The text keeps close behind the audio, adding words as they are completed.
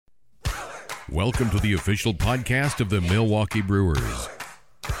Welcome to the official podcast of the Milwaukee Brewers.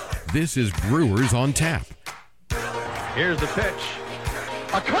 This is Brewers on Tap. Here's the pitch.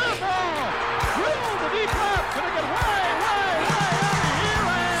 A curveball! Drilled to deep left. Gonna get way out of here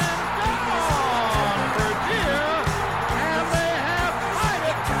and gone for dear. And they have tied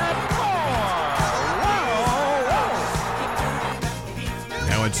it at 4. Wow!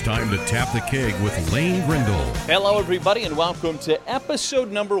 Now it's time to tap the keg with Lane Grindle. Hello, everybody, and welcome to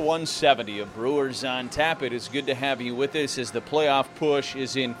episode number 170 of Brewers on Tap. It is good to have you with us as the playoff push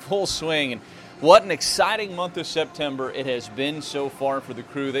is in full swing. And what an exciting month of September it has been so far for the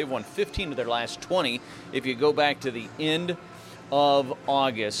Crew. They've won 15 of their last 20 if you go back to the end of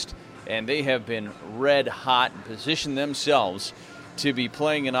August. And they have been red hot and positioned themselves to be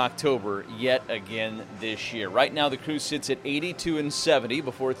playing in October yet again this year. Right now the Crew sits at 82-70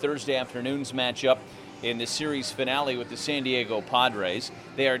 before Thursday afternoon's matchup in the series finale with the San Diego Padres.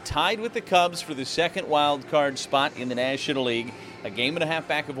 They are tied with the Cubs for the second wild card spot in the National League, a game and a half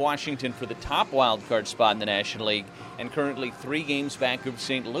back of Washington for the top wild card spot in the National League, and currently 3 games back of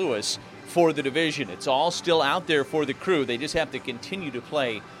St. Louis for the division. It's all still out there for the Crew. They just have to continue to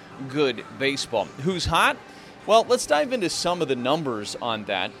play good baseball. Who's hot? Well, let's dive into some of the numbers on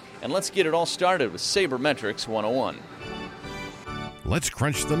that, and let's get it all started with Sabermetrics 101. Let's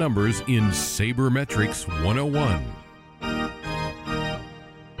crunch the numbers in Sabermetrics 101.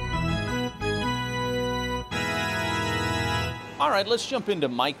 All right, let's jump into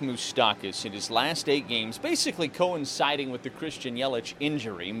Mike Moustakas in his last 8 games, basically coinciding with the Christian Yelich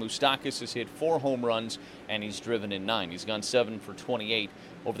injury. Moustakas has hit 4 home runs, and he's driven in 9. He's gone 7 for 28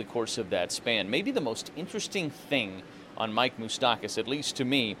 over the course of that span. Maybe the most interesting thing on Mike Moustakas, at least to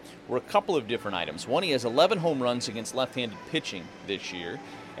me, were a couple of different items. One, he has 11 home runs against left-handed pitching this year,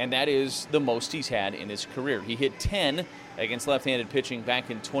 and that is the most he's had in his career. He hit 10 against left-handed pitching back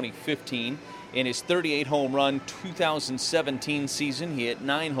in 2015. In his 38 home run 2017 season, he hit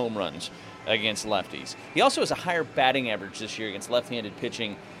 9 home runs against lefties. He also has a higher batting average this year against left-handed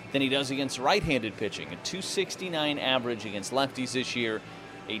pitching than he does against right-handed pitching. A 269 average against lefties this year,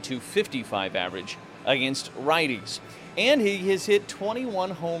 a 255 average against righties. And he has hit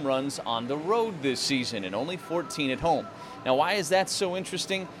 21 home runs on the road this season and only 14 at home. Now, why is that so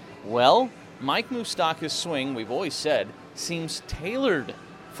interesting? Well, Mike Moustakas' swing, we've always said, seems tailored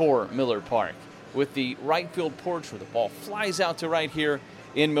for Miller Park. With the right field porch where the ball flies out to right here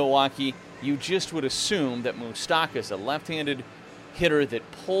in Milwaukee, you just would assume that Moustakas, a left-handed hitter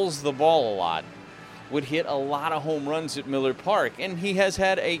that pulls the ball a lot, would hit a lot of home runs at Miller Park. And he has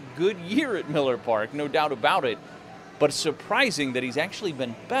had a good year at Miller Park, no doubt about it. But it's surprising that he's actually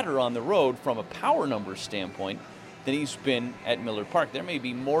been better on the road from a power numbers standpoint than he's been at Miller Park. There may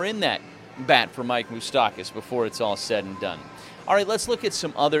be more in that bat for Mike Moustakas before it's all said and done. All right, let's look at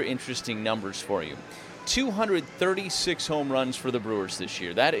some other interesting numbers for you. 236 home runs for the Brewers this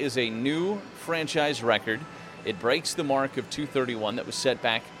year. That is a new franchise record. It breaks the mark of 231 that was set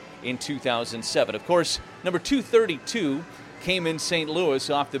back in 2007. Of course, number 232 came in St. Louis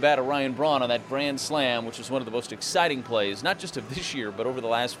off the bat of Ryan Braun on that grand slam, which was one of the most exciting plays, not just of this year, but over the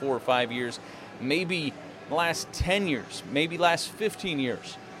last 4 or 5 years, maybe the last 10 years, maybe last 15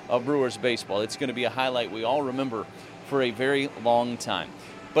 years of Brewers baseball. It's going to be a highlight we all remember for a very long time.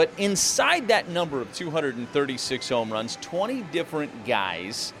 But inside that number of 236 home runs, 20 different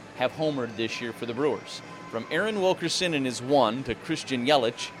guys have homered this year for the Brewers. From Aaron Wilkerson in his 1 to Christian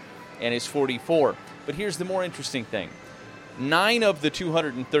Yelich and his 44. But here's the more interesting thing. 9 of the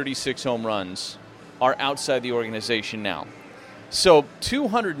 236 home runs are outside the organization now. So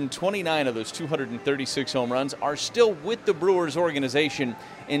 229 of those 236 home runs are still with the Brewers organization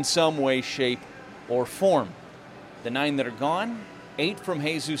in some way, shape, or form. The 9 that are gone, 8 from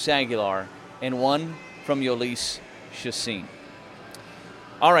Jesus Aguilar and 1 from Yolis Chacin.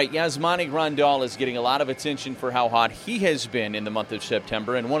 All right, Yasmani Grandal is getting a lot of attention for how hot he has been in the month of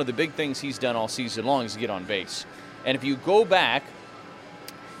September, and one of the big things he's done all season long is get on base. And if you go back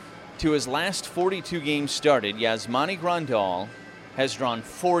to his last 42 games started, Yasmani Grandal has drawn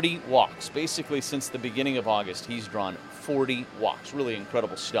 40 walks. Basically, since the beginning of August, he's drawn 40 walks. Really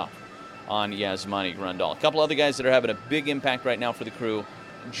incredible stuff on Yasmani Grandal. A couple other guys that are having a big impact right now for the Crew.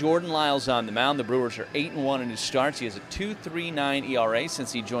 Jordan Lyles on the mound. The Brewers are 8-1 in his starts. He has a 2.39 ERA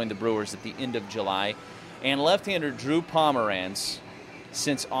since he joined the Brewers at the end of July. And left-hander Drew Pomeranz,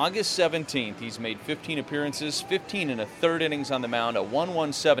 since August 17th, he's made 15 appearances, 15 and a third innings on the mound, a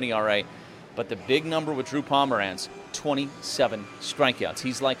 1.17 ERA. But the big number with Drew Pomeranz, 27 strikeouts.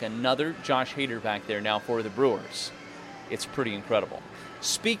 He's like another Josh Hader back there now for the Brewers. It's pretty incredible.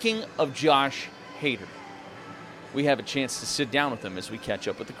 Speaking of Josh Hader, we have a chance to sit down with him as we catch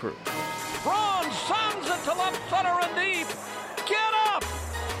up with the crew. Braun sends it to left center and deep. Get up!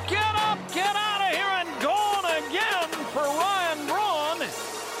 Get up! Get out of here! And gone again for Ryan Braun.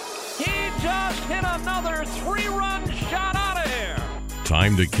 He just hit another 3-run shot out of here.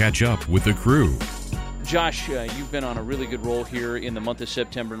 Time to catch up with the crew. Josh, you've been on a really good roll here in the month of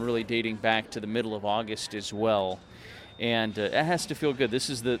September and really dating back to the middle of August as well. And it has to feel good. This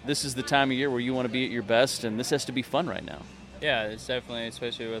is the time of year where you want to be at your best, and this has to be fun right now. Yeah, it's definitely,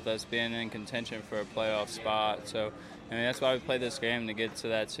 especially with us being in contention for a playoff spot. So, I mean, that's why we play this game, to get to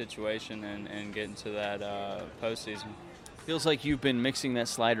that situation and get into that postseason. Feels like you've been mixing that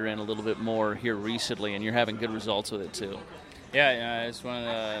slider in a little bit more here recently, and you're having good results with it too. Yeah, it's one of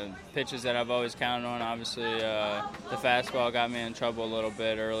the pitches that I've always counted on. Obviously, the fastball got me in trouble a little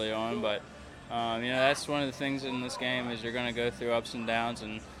bit early on, but that's one of the things in this game is you're going to go through ups and downs,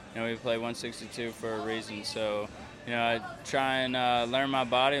 and we play 162 for a reason. So, I try and learn my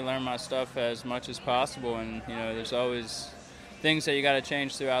body, learn my stuff as much as possible, and there's always things that you got to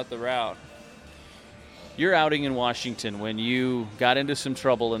change throughout the route. Your outing in Washington, when you got into some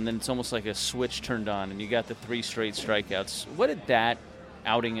trouble and then it's almost like a switch turned on and you got the 3 straight strikeouts, what did that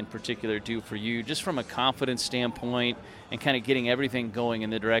outing in particular do for you, just from a confidence standpoint and kind of getting everything going in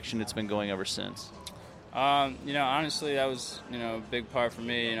the direction it's been going ever since? Honestly, that was, a big part for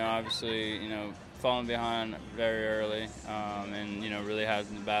me. Obviously, falling behind very early and, really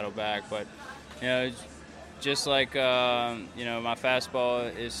having to battle back. But, just like, my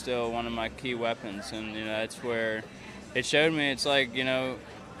fastball is still one of my key weapons. And, that's where it showed me. It's like,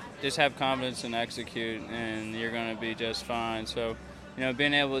 just have confidence and execute, and you're going to be just fine. So,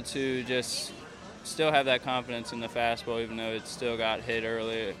 being able to just still have that confidence in the fastball, even though it still got hit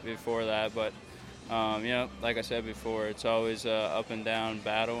early before that. But, like I said before, it's always a up and down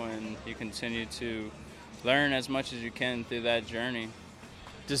battle, and you continue to learn as much as you can through that journey.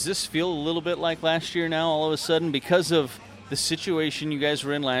 Does this feel a little bit like last year now, all of a sudden, because of the situation you guys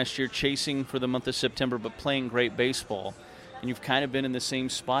were in last year, chasing for the month of September but playing great baseball, and you've kind of been in the same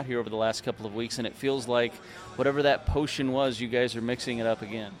spot here over the last couple of weeks, and it feels like whatever that potion was, you guys are mixing it up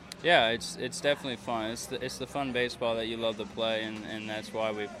again? Yeah, it's definitely fun. It's the fun baseball that you love to play, and that's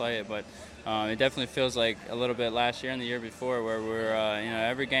why we play it. But it definitely feels like a little bit last year and the year before, where we're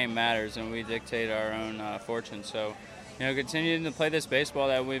every game matters and we dictate our own fortune. So continuing to play this baseball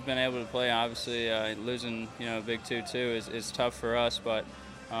that we've been able to play. Obviously, losing a big 2-2 is tough for us, but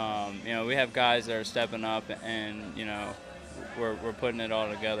we have guys that are stepping up, and we're putting it all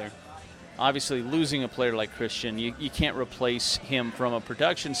together. Obviously, losing a player like Christian, you can't replace him from a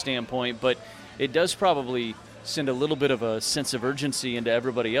production standpoint, but it does probably send a little bit of a sense of urgency into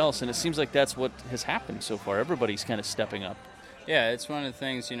everybody else, and it seems like that's what has happened so far. Everybody's kind of stepping up. Yeah, it's one of the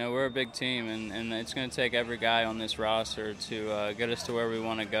things, we're a big team, and it's going to take every guy on this roster to get us to where we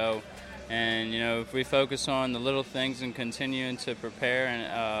want to go. And, if we focus on the little things and continuing to prepare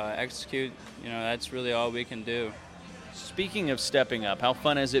and execute, that's really all we can do. Speaking of stepping up, how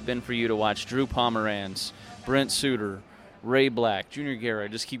fun has it been for you to watch Drew Pomeranz, Brent Suter, Ray Black, Junior Guerra,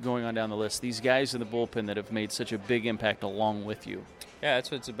 just keep going on down the list, these guys in the bullpen that have made such a big impact along with you? Yeah,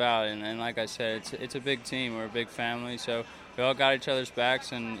 that's what it's about, and like I said, it's a big team. We're a big family, so we all got each other's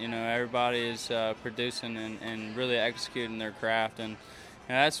backs, and everybody is producing and really executing their craft, and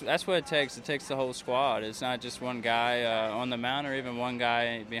that's what it takes. It takes the whole squad. It's not just one guy on the mound or even one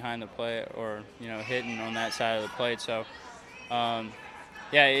guy behind the plate or hitting on that side of the plate. So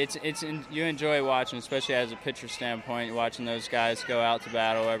you enjoy watching, especially as a pitcher standpoint, watching those guys go out to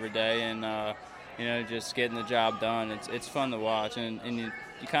battle every day and just getting the job done. It's fun to watch, and you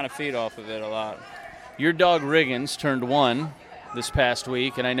kind of feed off of it a lot. Your dog Riggins turned 1 this past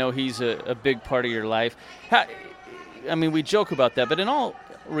week, and I know he's a big part of your life. We joke about that, but in all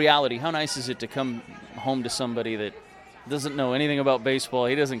reality, how nice is it to come home to somebody that doesn't know anything about baseball,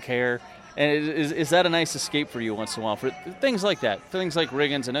 he doesn't care, and is that a nice escape for you once in a while for things like that, things like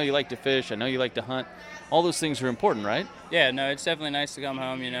Riggins? I know you like to fish, I know you like to hunt. All those things are important, right? Yeah, no, it's definitely nice to come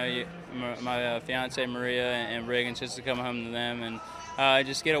home. My fiance Maria and Riggins, just to come home to them and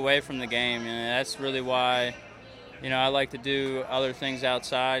just get away from the game. That's really why I like to do other things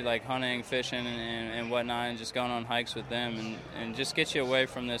outside, like hunting, fishing, and whatnot, and just going on hikes with them, and just get you away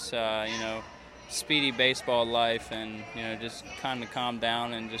from this, speedy baseball life, and just kind of calm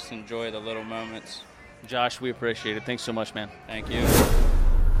down and just enjoy the little moments. Josh, we appreciate it. Thanks so much, man. Thank you.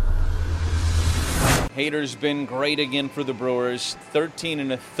 Hader's been great again for the Brewers. 13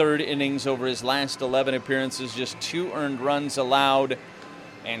 1/3 innings over his last 11 appearances, just 2 earned runs allowed,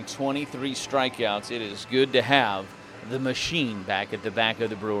 and 23 strikeouts. It is good to have the machine back at the back of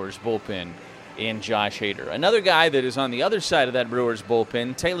the Brewers bullpen. in Josh Hader. Another guy that is on the other side of that Brewers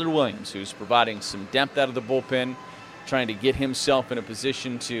bullpen, Taylor Williams, who's providing some depth out of the bullpen, trying to get himself in a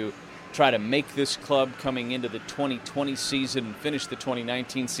position to try to make this club coming into the 2020 season and finish the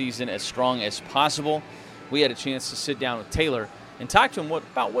 2019 season as strong as possible. We had a chance to sit down with Taylor and talk to him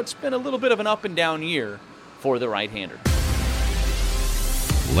about what's been a little bit of an up and down year for the right-hander.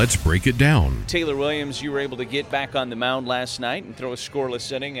 Let's break it down. Taylor Williams, you were able to get back on the mound last night and throw a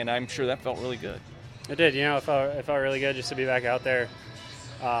scoreless inning, and I'm sure that felt really good. It did. It felt really good just to be back out there,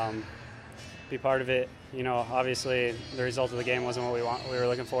 be part of it. Obviously the result of the game wasn't what we were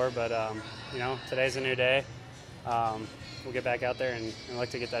looking for, but today's a new day. We'll get back out there and look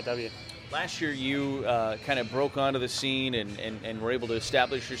to get that W. Last year you kind of broke onto the scene and were able to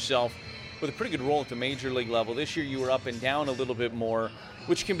establish yourself with a pretty good role at the major league level. This year you were up and down a little bit more,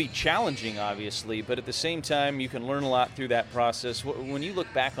 which can be challenging, obviously, but at the same time you can learn a lot through that process. When you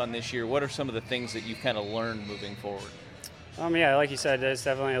look back on this year, what are some of the things that you've kind of learned moving forward? Yeah, like you said, it's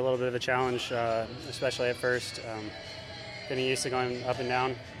definitely a little bit of a challenge, especially at first, getting used to going up and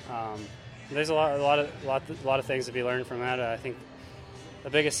down. There's a lot of things to be learned from that. I think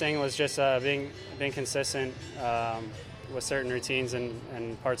the biggest thing was just being consistent with certain routines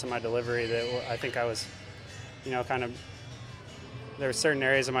and parts of my delivery that I think I was, there were certain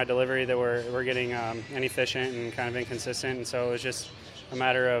areas of my delivery that were getting inefficient and kind of inconsistent, and so it was just a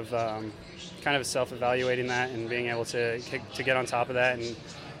matter of kind of self-evaluating that and being able to get on top of that and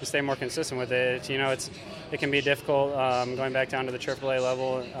to stay more consistent with it. It can be difficult going back down to the AAA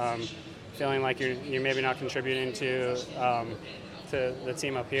level, feeling like you're maybe not contributing to the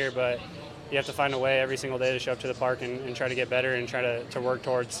team up here, but you have to find a way every single day to show up to the park and try to get better and try to work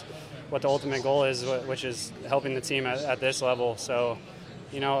towards what the ultimate goal is, which is helping the team at this level. So,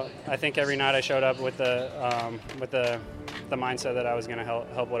 I think every night I showed up with the mindset that I was going to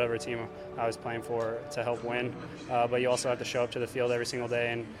help whatever team I was playing for to help win. But you also have to show up to the field every single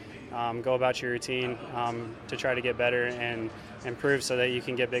day and go about your routine to try to get better and improve so that you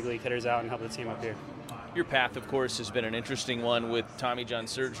can get big league hitters out and help the team up here. Your path, of course, has been an interesting one with Tommy John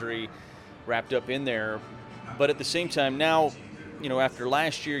surgery wrapped up in there. But at the same time now, after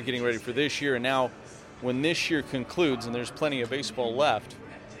last year, getting ready for this year, and now when this year concludes and there's plenty of baseball left,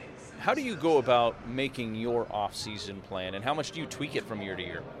 how do you go about making your off-season plan, and how much do you tweak it from year to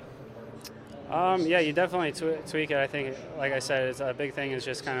year? Yeah, you definitely tweak it. I think, like I said, it's a big thing is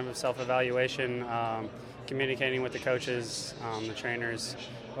just kind of self-evaluation, communicating with the coaches, the trainers,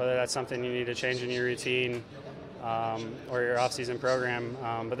 whether that's something you need to change in your routine or your off-season program.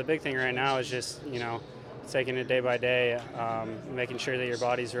 But the big thing right now is just, taking it day by day, making sure that your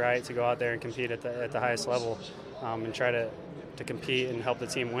body's right to go out there and compete at the highest level and try to compete and help the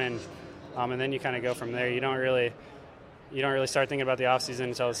team win. And then you kind of go from there. You don't really start thinking about the off season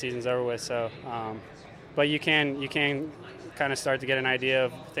until the season's over with. So, but you can kind of start to get an idea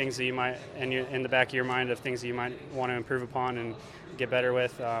of things that you might, in the back of your mind, of things that you might want to improve upon and get better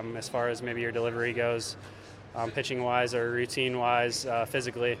with, as far as maybe your delivery goes, pitching wise or routine wise,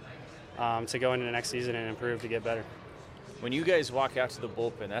 physically, to go into the next season and improve to get better. When you guys walk out to the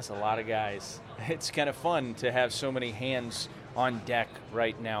bullpen, that's a lot of guys. It's kind of fun to have so many hands on deck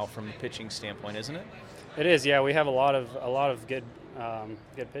right now from the pitching standpoint, isn't it? It is, yeah. We have a lot of good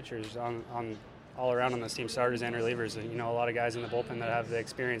pitchers on all around on this team, starters and relievers, and a lot of guys in the bullpen that have the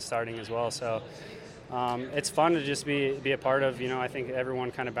experience starting as well. So it's fun to just be a part of. I think everyone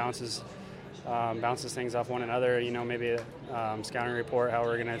kind of bounces things off one another. Maybe a scouting report, how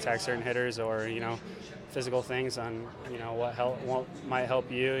we're going to attack certain hitters, or physical things on what might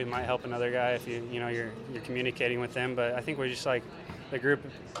help you. It might help another guy if you're communicating with them. But I think we're just like the group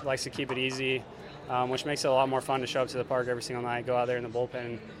likes to keep it easy, which makes it a lot more fun to show up to the park every single night, go out there in the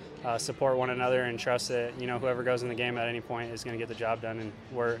bullpen, support one another, and trust that whoever goes in the game at any point is going to get the job done, and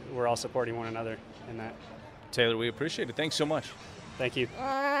we're all supporting one another in that. Taylor, we appreciate it. Thanks so much. Thank you.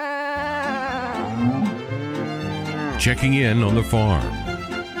 Checking in on the farm.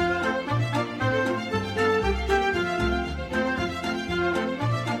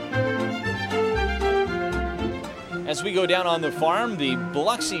 As we go down on the farm, the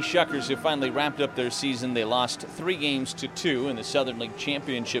Biloxi Shuckers have finally wrapped up their season. They lost 3 games to 2 in the Southern League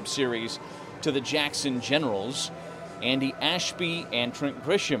Championship Series to the Jackson Generals. Andy Ashby and Trent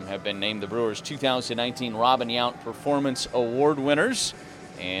Grisham have been named the Brewers' 2019 Robin Yount Performance Award winners.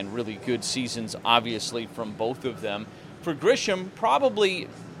 And really good seasons, obviously, from both of them. For Grisham, probably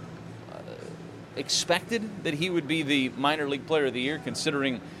expected that he would be the minor league player of the year,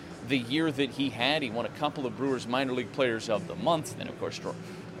 considering the year that he had. He won a couple of Brewers minor league players of the month, then of course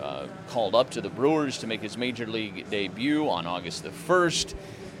called up to the Brewers to make his major league debut on August the 1st.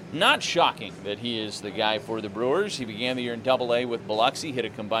 Not shocking that he is the guy for the Brewers. He began the year in Double-A with Biloxi, hit a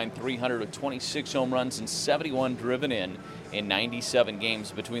combined 326 home runs and 71 driven in 97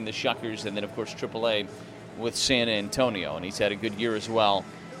 games between the Shuckers and then, of course, Triple-A with San Antonio. And he's had a good year as well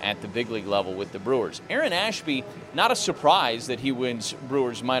at the big league level with the Brewers. Aaron Ashby, not a surprise that he wins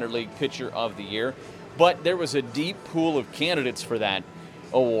Brewers Minor League Pitcher of the Year, but there was a deep pool of candidates for that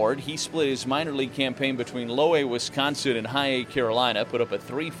award. He split his minor league campaign between Low-A Wisconsin and High-A Carolina, put up a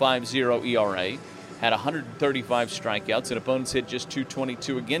 3.50 ERA, had 135 strikeouts, and opponents hit just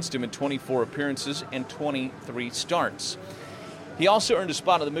 .222 against him in 24 appearances and 23 starts. He also earned a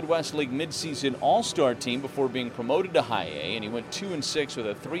spot on the Midwest League midseason All-Star team before being promoted to High-A, and he went 2-6 with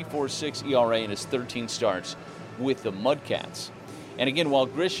a 3.46 ERA in his 13 starts with the Mudcats. And again, while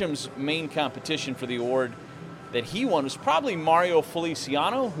Grisham's main competition for the award that he won was probably Mario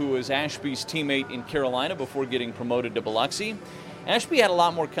Feliciano, who was Ashby's teammate in Carolina before getting promoted to Biloxi, Ashby had a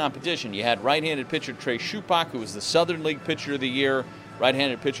lot more competition. You had right-handed pitcher Trey Shupak, who was the Southern League Pitcher of the Year,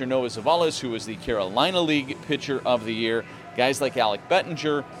 right-handed pitcher Noah Zavalas, who was the Carolina League Pitcher of the Year. Guys like Alec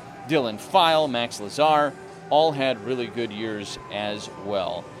Bettinger, Dylan File, Max Lazar, all had really good years as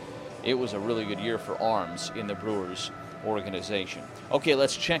well. It was a really good year for arms in the Brewers organization. Okay,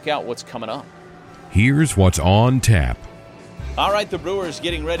 let's check out what's coming up. Here's what's on tap. All right, the Brewers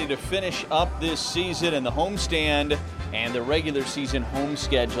getting ready to finish up this season, and the homestand and the regular season home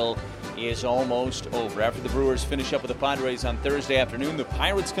schedule is almost over. After the Brewers finish up with the Padres on Thursday afternoon, the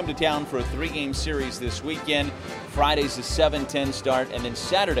Pirates come to town for a 3-game series this weekend. Friday's a 7:10 start, and then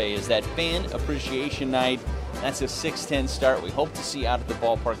Saturday is that fan appreciation night. That's a 6:10 start. We hope to see out at the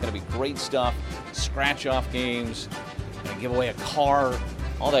ballpark. Going to be great stuff. Scratch-off games. Going to give away a car.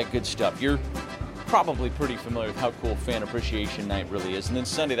 All that good stuff. You're probably pretty familiar with how cool Fan Appreciation Night really is. And then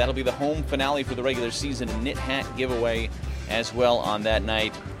Sunday, that'll be the home finale for the regular season, a knit hat giveaway as well on that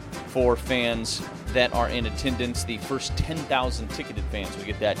night for fans that are in attendance. The first 10,000 ticketed fans will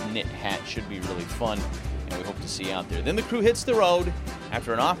get that knit hat. Should be really fun, and we hope to see you out there. Then the crew hits the road.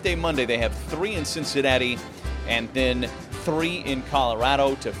 After an off day Monday, they have 3 in Cincinnati and then 3 in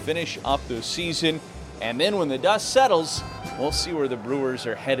Colorado to finish up the season. And then when the dust settles, we'll see where the Brewers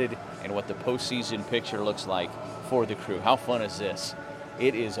are headed and what the postseason picture looks like for the crew. How fun is this?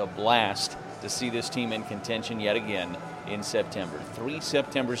 It is a blast to see this team in contention yet again in September. 3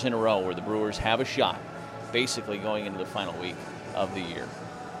 Septembers in a row where the Brewers have a shot, basically going into the final week of the year.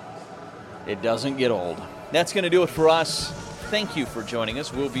 It doesn't get old. That's going to do it for us. Thank you for joining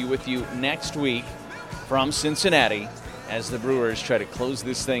us. We'll be with you next week from Cincinnati as the Brewers try to close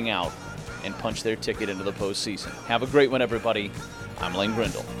this thing out and punch their ticket into the postseason. Have a great one, everybody. I'm Lane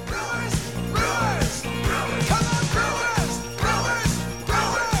Grindle. Brewers!